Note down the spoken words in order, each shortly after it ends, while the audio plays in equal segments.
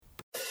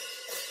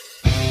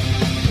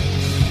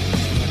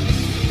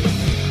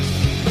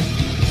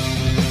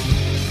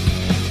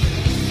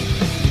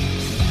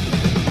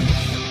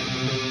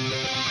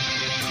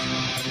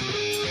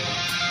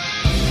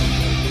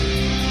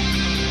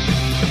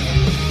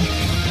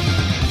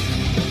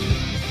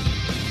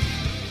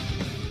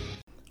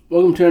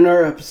Welcome to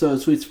another episode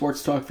of Sweet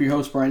Sports Talk for your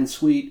host, Brian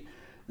Sweet.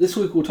 This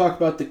week we'll talk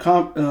about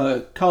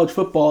the college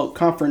football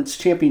conference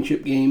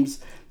championship games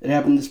that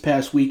happened this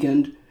past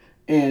weekend.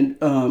 And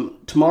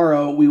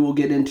tomorrow we will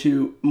get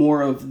into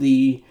more of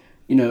the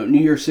New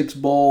Year's Six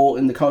Bowl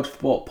and the college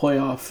football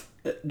playoff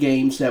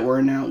games that were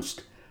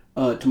announced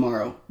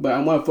tomorrow. But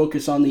I want to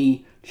focus on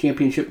the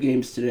championship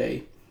games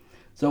today.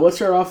 So let's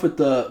start off with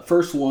the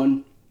first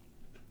one.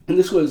 And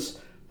this was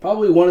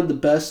probably one of the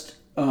best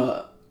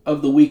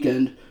of the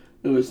weekend.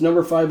 It was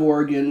number 5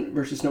 Oregon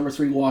versus number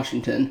 3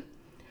 Washington.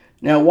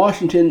 Now,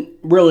 Washington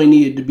really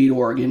needed to beat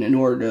Oregon in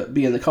order to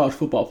be in the college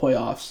football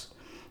playoffs.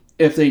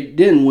 If they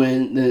didn't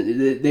win,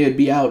 then they would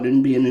be out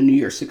and be in a New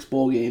Year's Six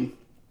Bowl game.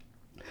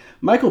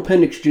 Michael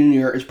Penix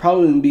Jr. is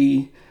probably going to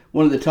be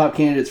one of the top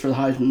candidates for the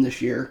Heisman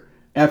this year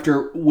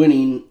after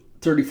winning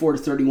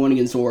 34-31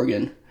 against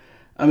Oregon.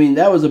 I mean,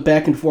 that was a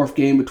back-and-forth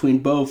game between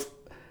both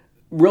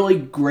really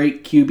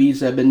great QBs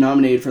that have been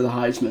nominated for the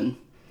Heisman.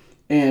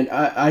 And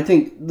I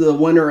think the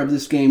winner of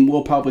this game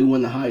will probably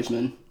win the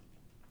Heisman.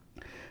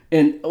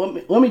 And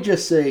let me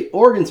just say,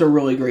 Oregon's a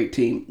really great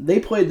team.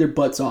 They played their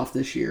butts off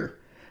this year.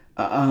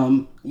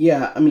 Oregon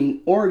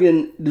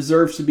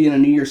deserves to be in a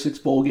New Year's Six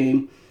Bowl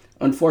game.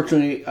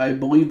 Unfortunately, I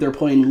believe they're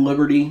playing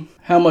Liberty.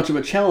 How much of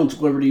a challenge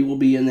Liberty will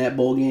be in that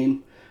bowl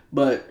game.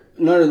 But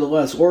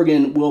nonetheless,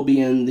 Oregon will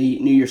be in the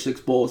New Year's Six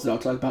Bowls that I'll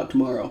talk about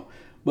tomorrow.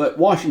 But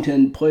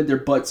Washington played their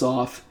butts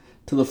off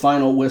to the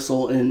final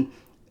whistle, and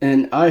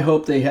I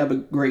hope they have a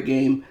great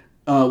game.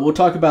 We'll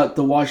talk about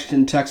the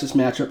Washington-Texas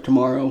matchup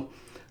tomorrow.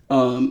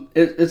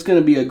 It's going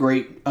to be a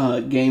great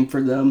game for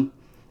them.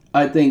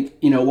 I think,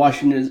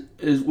 Washington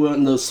is one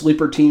of those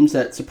sleeper teams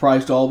that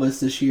surprised all of us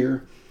this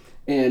year.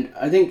 And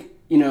I think,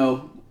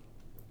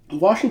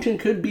 Washington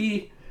could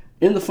be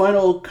in the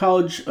final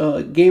college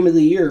game of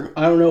the year.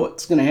 I don't know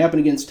what's going to happen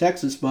against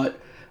Texas, but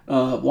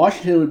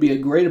Washington would be a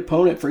great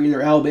opponent for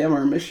either Alabama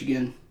or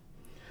Michigan.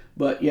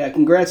 But, yeah,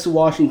 congrats to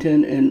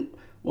Washington, and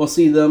we'll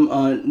see them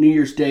on New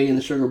Year's Day in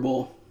the Sugar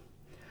Bowl.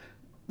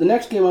 The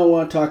next game I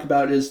want to talk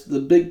about is the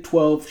Big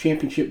 12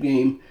 championship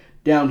game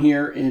down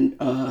here in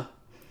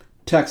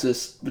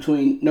Texas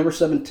between number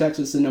 7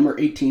 Texas and number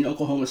 18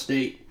 Oklahoma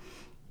State.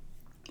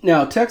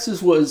 Now,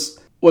 Texas was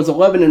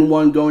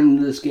 11-1 going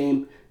into this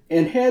game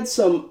and had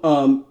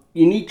some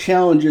unique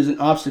challenges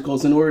and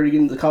obstacles in order to get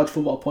into the college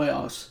football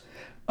playoffs.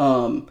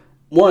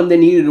 One, they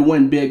needed to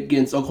win big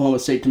against Oklahoma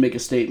State to make a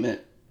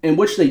statement, in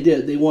which they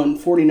did. They won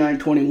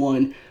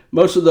 49-21.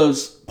 Most of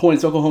those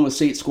points Oklahoma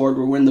State scored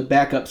were when the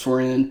backups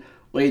were in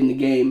late in the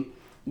game.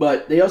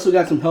 But they also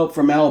got some help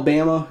from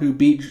Alabama, who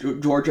beat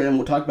Georgia, and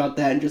we'll talk about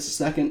that in just a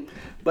second.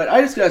 But I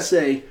just got to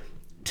say,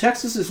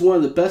 Texas is one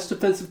of the best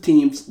defensive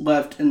teams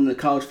left in the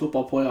college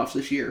football playoffs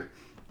this year.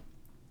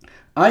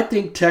 I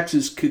think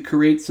Texas could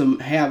create some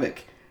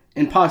havoc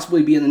and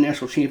possibly be in the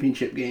national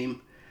championship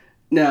game.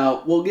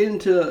 Now, we'll get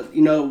into,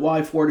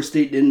 why Florida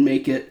State didn't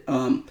make it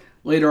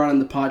later on in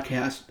the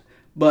podcast.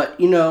 But,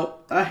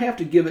 I have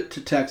to give it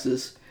to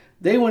Texas.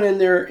 They went in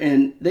there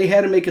and they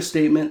had to make a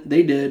statement.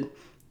 They did.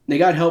 They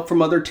got help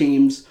from other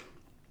teams.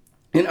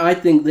 And I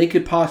think they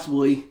could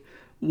possibly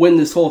win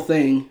this whole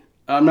thing.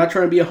 I'm not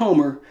trying to be a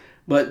homer,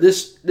 but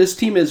this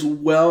team is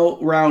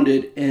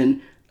well-rounded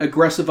and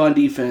aggressive on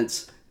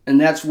defense. And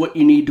that's what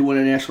you need to win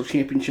a national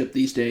championship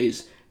these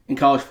days in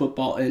college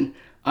football. And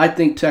I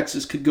think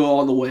Texas could go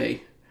all the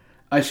way.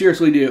 I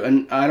seriously do.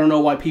 And I don't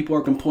know why people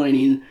are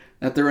complaining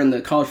that they're in the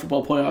college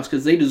football playoffs,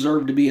 because they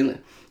deserve to be in the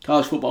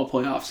college football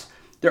playoffs.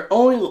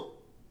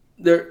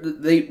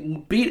 They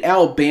beat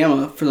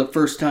Alabama for the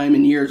first time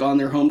in years on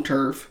their home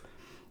turf.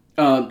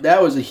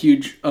 That was a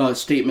huge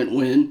statement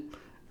win.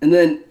 And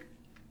then,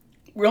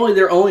 really,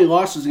 their only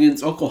losses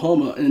against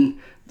Oklahoma, and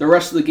the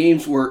rest of the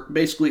games were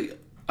basically,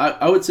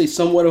 I would say,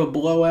 somewhat of a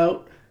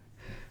blowout.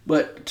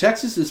 But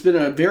Texas has been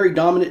a very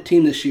dominant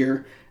team this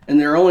year, and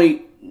their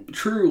only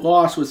true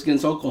loss was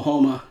against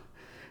Oklahoma.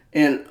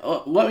 And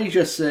let me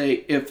just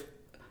say, if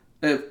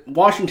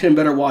Washington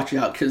better watch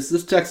out, because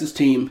this Texas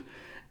team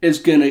is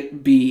going to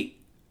be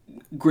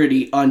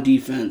gritty on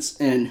defense.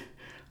 And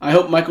I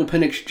hope Michael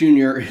Penix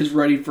Jr. is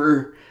ready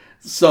for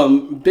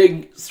some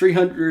big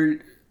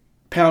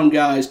 300-pound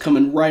guys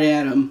coming right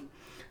at him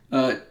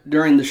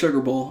during the Sugar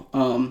Bowl.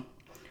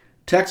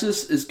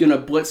 Texas is going to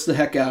blitz the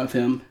heck out of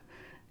him.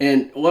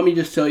 And let me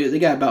just tell you, they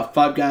got about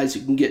 5 guys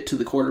who can get to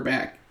the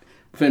quarterback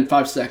within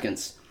 5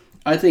 seconds.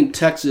 I think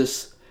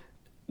Texas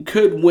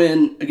could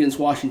win against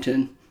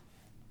Washington.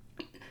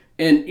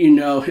 And,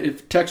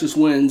 if Texas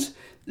wins,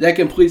 that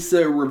completes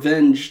their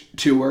revenge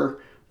tour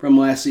from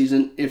last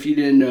season. If you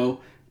didn't know,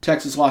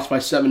 Texas lost by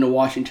 7 to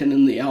Washington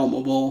in the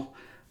Alamo Bowl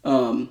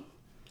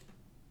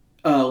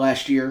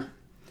last year.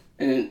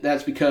 And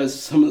that's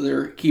because some of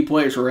their key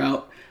players were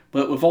out.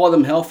 But with all of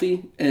them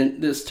healthy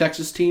and this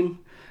Texas team,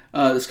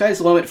 the sky's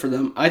the limit for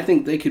them. I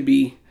think they could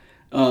be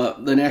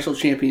the national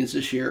champions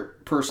this year,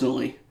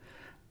 personally.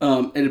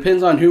 It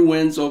depends on who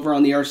wins over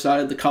on the other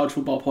side of the college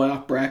football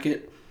playoff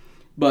bracket.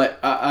 But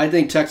I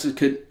think Texas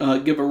could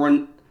give a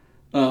run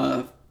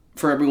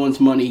for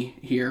everyone's money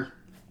here.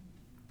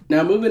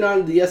 Now moving on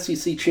to the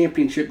SEC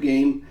championship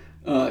game,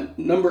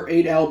 number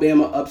 8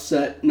 Alabama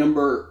upset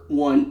number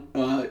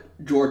 1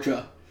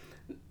 Georgia.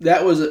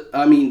 That was,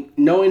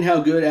 knowing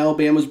how good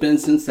Alabama's been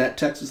since that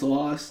Texas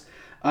loss,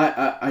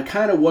 I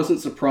kind of wasn't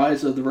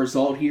surprised of the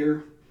result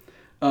here.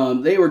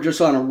 They were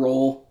just on a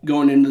roll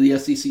going into the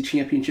SEC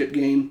championship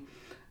game,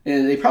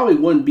 and they probably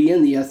wouldn't be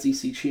in the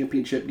SEC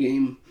championship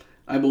game,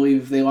 I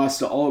believe, if they lost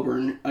to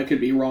Auburn. I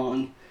could be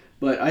wrong,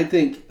 but I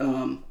think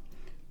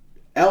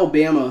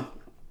Alabama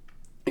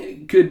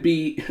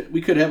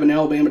we could have an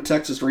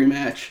Alabama-Texas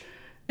rematch,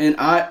 and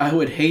I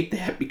would hate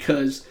that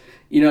because,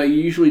 you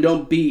usually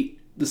don't beat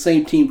the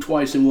same team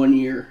twice in 1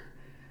 year,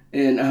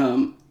 and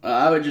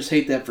I would just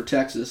hate that for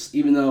Texas,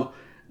 even though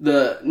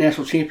the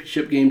national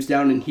championship game's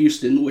down in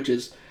Houston, which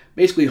is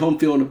basically home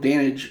field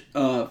advantage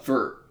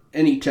for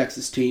any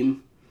Texas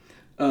team.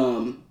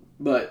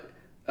 But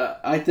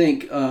I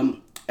think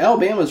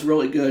Alabama's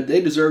really good.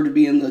 They deserve to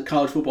be in the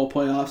college football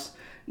playoffs.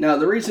 Now,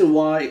 the reason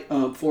why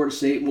Florida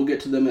State, we'll get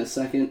to them in a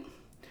second,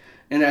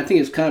 and I think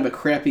it's kind of a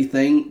crappy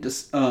thing,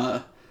 just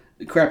a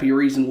crappy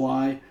reason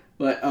why,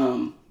 but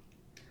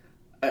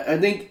I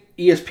think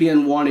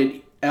ESPN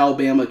wanted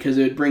Alabama because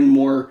it would bring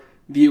more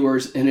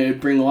viewers and it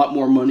would bring a lot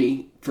more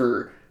money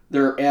for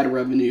their ad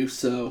revenue.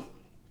 So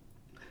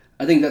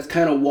I think that's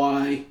kind of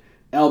why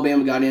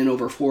Alabama got in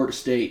over Florida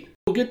State.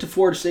 We'll get to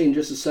Florida State in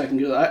just a second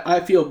because I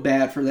feel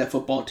bad for that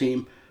football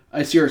team.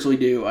 I seriously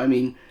do. I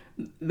mean,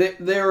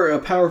 they're a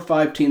Power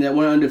 5 team that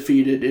went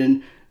undefeated,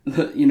 and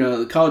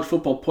the college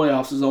football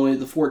playoffs is only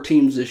the 4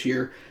 teams this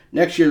year.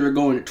 Next year they're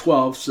going to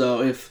 12.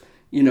 So if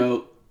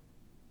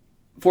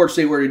Florida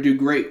State were to do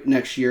great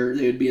next year,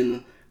 they would be in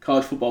the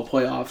college football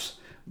playoffs.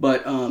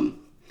 But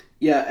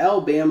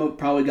Alabama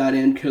probably got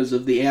in because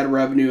of the ad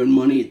revenue and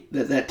money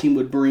that team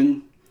would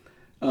bring.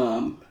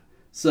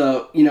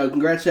 So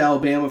congrats to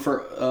Alabama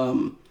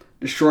for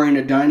destroying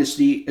a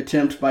dynasty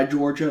attempt by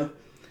Georgia.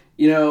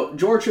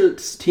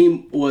 Georgia's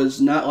team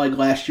was not like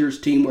last year's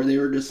team where they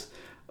were just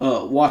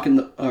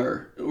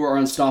were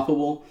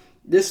unstoppable.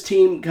 This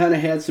team kind of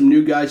had some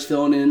new guys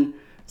filling in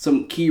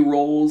some key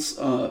roles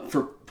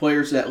for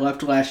players that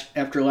left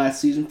after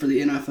last season for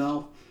the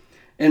NFL.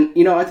 And,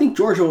 I think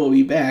Georgia will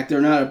be back.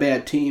 They're not a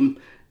bad team.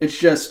 It's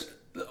just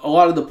a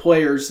lot of the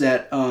players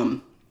that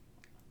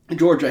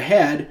Georgia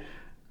had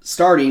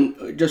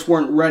starting just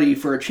weren't ready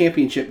for a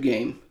championship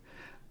game.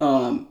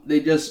 They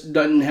just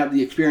didn't have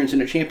the experience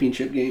in a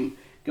championship game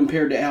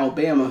compared to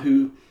Alabama,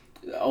 who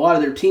a lot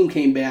of their team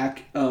came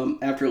back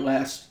after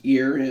last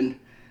year, and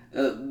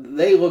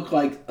they looked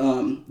like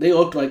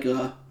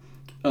a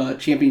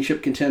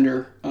championship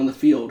contender on the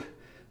field.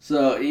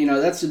 So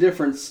that's the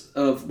difference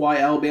of why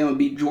Alabama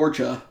beat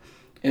Georgia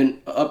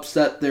and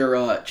upset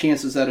their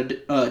chances at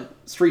a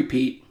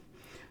three-peat,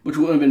 which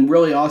would have been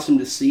really awesome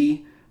to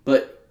see.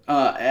 But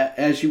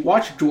as you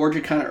watch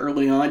Georgia kind of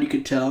early on, you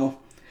could tell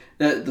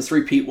that the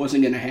three-peat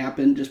wasn't going to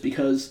happen just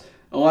because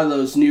a lot of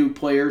those new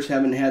players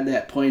haven't had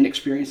that playing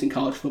experience in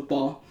college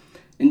football.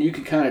 And you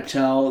could kind of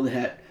tell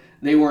that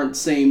they weren't the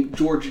same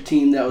Georgia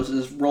team that was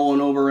just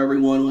rolling over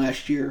everyone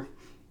last year.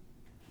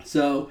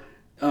 So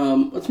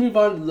let's move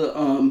on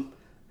to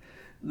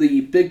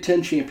the Big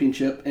Ten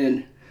championship,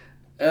 and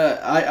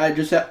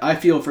I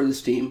feel for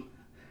this team.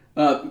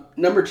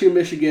 Number 2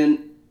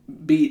 Michigan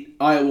beat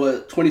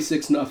Iowa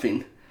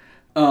 26-0.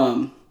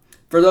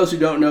 For those who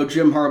don't know,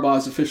 Jim Harbaugh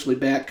is officially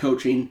back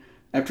coaching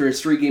after his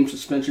 3-game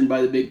suspension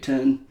by the Big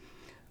Ten.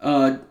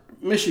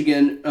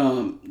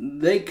 Michigan,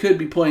 they could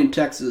be playing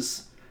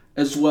Texas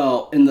as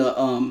well in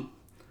the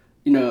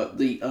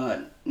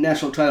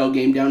national title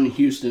game down in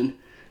Houston,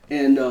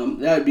 and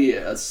that would be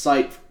a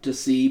sight to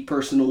see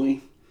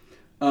personally.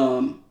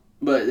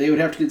 But they would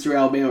have to get through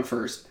Alabama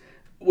first.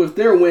 With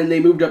their win, they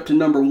moved up to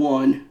number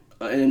 1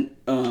 and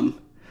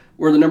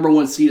were the number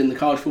 1 seed in the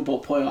college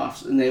football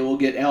playoffs, and they will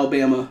get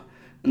Alabama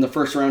in the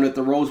first round at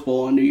the Rose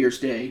Bowl on New Year's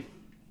Day.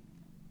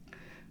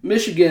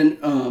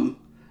 Michigan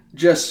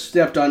just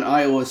stepped on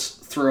Iowa's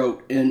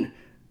throat and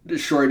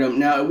destroyed them.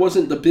 Now, it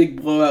wasn't the big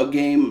blowout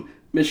game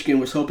Michigan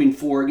was hoping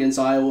for against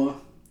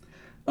Iowa,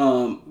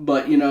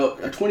 but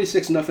a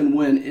 26-0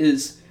 win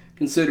is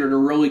considered a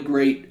really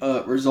great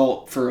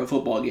result for a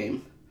football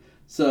game.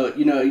 So,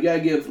 you got to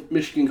give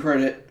Michigan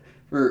credit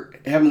for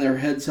having their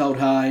heads held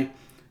high,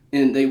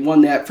 and they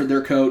won that for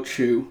their coach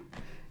who,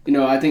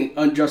 I think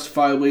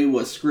unjustifiably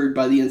was screwed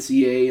by the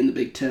NCAA and the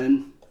Big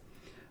Ten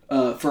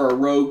for a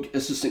rogue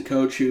assistant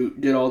coach who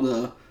did all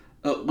the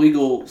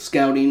legal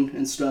scouting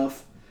and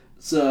stuff.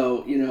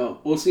 So,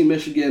 we'll see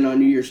Michigan on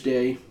New Year's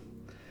Day.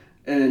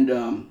 And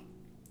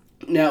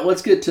now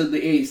let's get to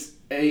the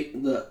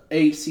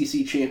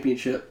ACC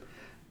championship,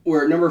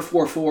 where number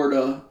 4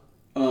 Florida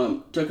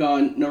took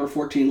on number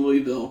 14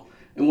 Louisville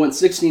and won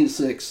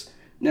 16-6.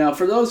 Now,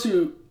 for those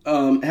who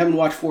haven't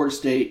watched Florida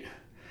State,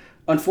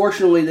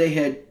 unfortunately, they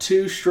had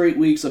 2 straight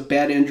weeks of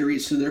bad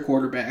injuries to their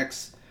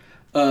quarterbacks.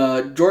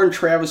 Jordan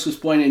Travis was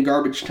playing in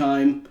garbage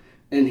time,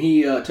 and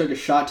he took a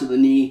shot to the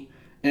knee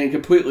and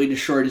completely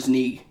destroyed his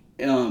knee.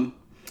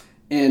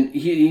 And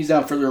he's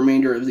out for the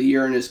remainder of the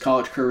year in his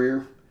college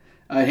career.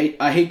 I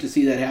hate to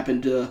see that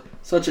happen to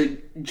such a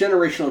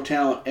generational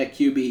talent at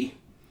QB.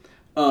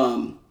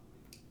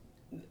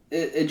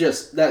 It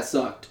just, that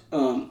sucked.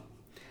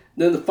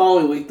 Then the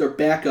following week, their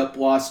backup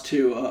lost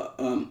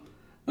to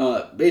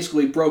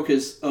basically broke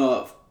his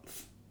leg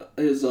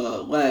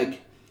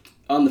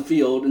on the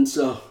field, and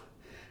so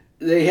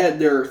they had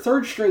their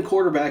third string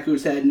quarterback,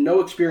 who's had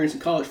no experience in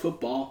college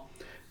football,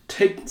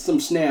 take some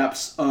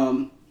snaps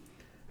in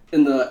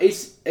the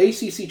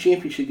ACC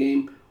championship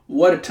game.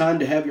 What a time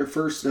to have your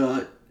first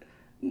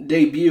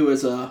debut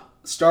as a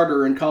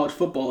starter in college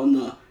football in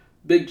the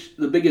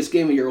biggest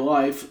game of your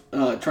life,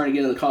 trying to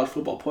get in the college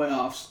football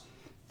playoffs.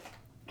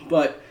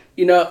 But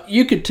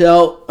you could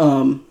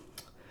tell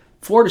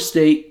Florida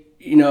State,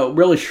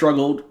 really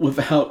struggled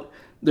without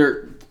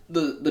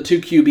the two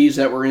QBs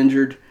that were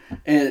injured.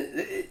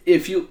 And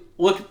if you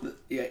look,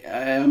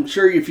 I'm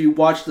sure if you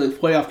watched the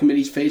playoff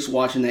committee's face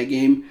watching that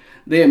game,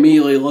 they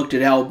immediately looked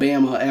at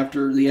Alabama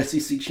after the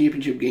SEC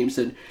championship game and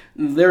said,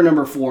 they're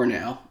number 4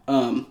 now.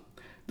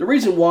 The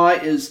reason why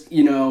is,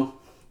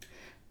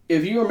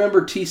 if you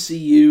remember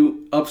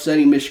TCU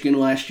upsetting Michigan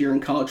last year in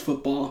college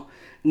football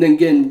and then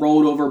getting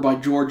rolled over by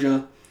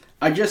Georgia,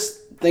 I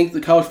just think the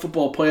college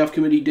football playoff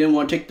committee didn't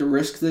want to take the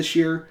risk this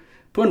year,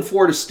 putting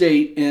Florida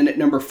State in at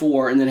number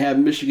 4 and then have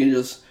Michigan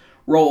just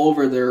roll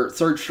over their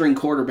third string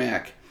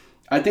quarterback.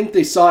 I think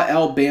they saw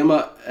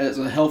Alabama as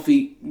a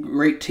healthy,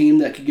 great team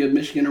that could give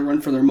Michigan a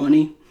run for their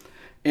money.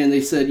 And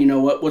they said,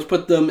 let's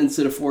put them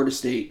instead of Florida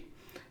State.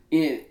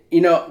 And,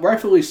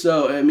 rightfully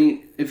so. I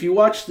mean, if you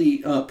watch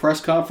the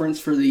press conference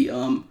for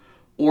the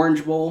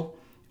Orange Bowl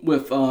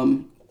with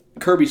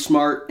Kirby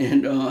Smart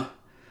and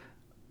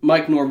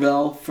Mike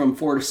Norvell from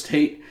Florida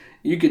State,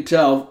 you could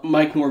tell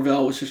Mike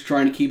Norvell was just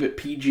trying to keep it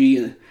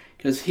PG,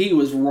 because he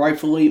was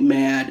rightfully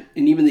mad,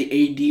 and even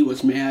the AD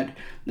was mad,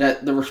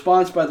 that the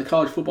response by the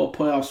college football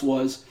playoffs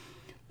was,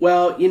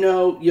 well,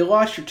 you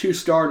lost your 2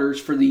 starters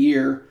for the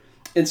year,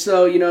 and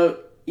so,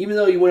 even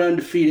though you went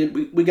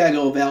undefeated, we got to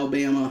go with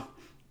Alabama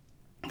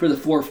for the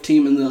 4th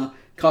team in the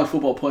college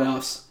football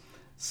playoffs.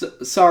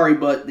 Sorry,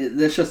 but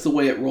that's just the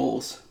way it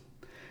rolls.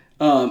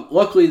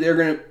 Luckily, they're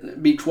going to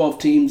be 12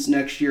 teams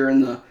next year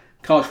in the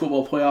college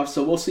football playoffs,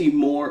 so we'll see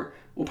more.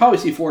 We'll probably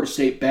see Florida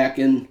State back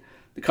in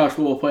the college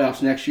football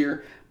playoffs next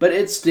year, but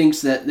it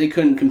stinks that they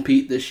couldn't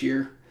compete this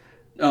year.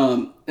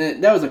 And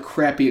that was a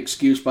crappy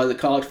excuse by the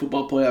college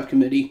football playoff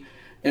committee,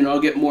 and I'll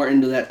get more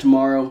into that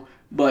tomorrow.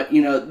 But,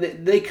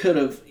 they could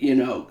have,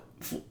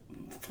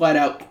 flat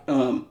out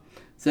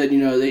said,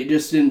 they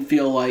just didn't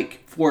feel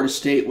like Florida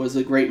State was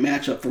a great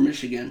matchup for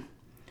Michigan.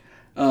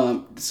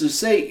 So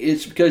say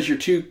it's because your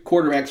 2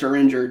 quarterbacks are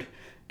injured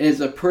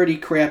is a pretty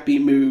crappy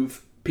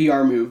move,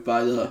 PR move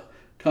by the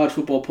college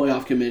football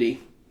playoff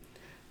committee.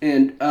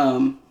 And,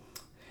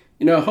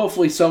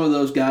 hopefully some of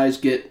those guys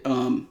get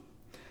a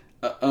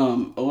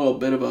little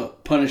bit of a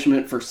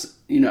punishment for,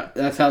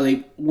 that's how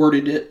they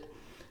worded it.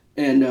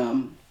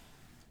 And,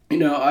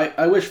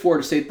 I wish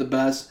Florida State the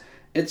best.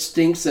 It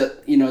stinks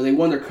that, they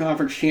won their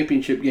conference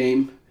championship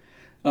game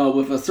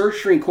with a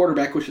third-string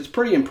quarterback, which is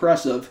pretty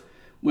impressive,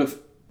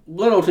 with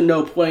little to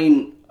no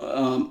playing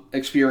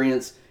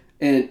experience,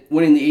 and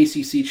winning the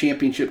ACC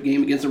championship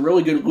game against a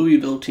really good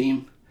Louisville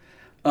team.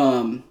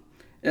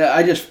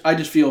 I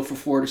just feel for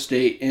Florida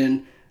State,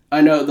 and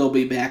I know they'll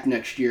be back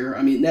next year.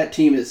 I mean, that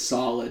team is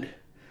solid.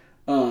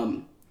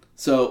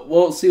 So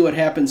we'll see what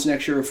happens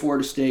next year with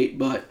Florida State,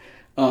 but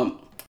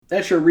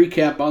that's your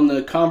recap on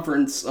the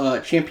conference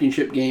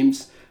championship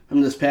games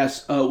from this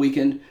past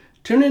weekend.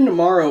 Tune in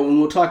tomorrow, and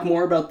we'll talk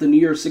more about the New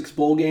Year's Six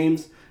bowl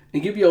games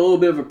and give you a little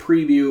bit of a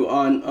preview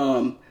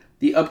on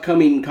the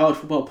upcoming college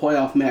football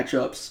playoff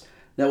matchups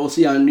that we'll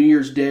see on New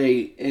Year's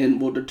Day,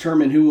 and we'll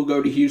determine who will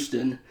go to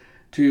Houston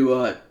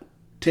to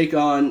take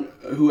on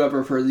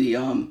whoever for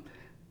the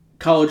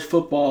college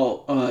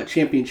football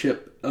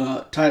championship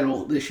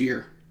title this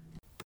year.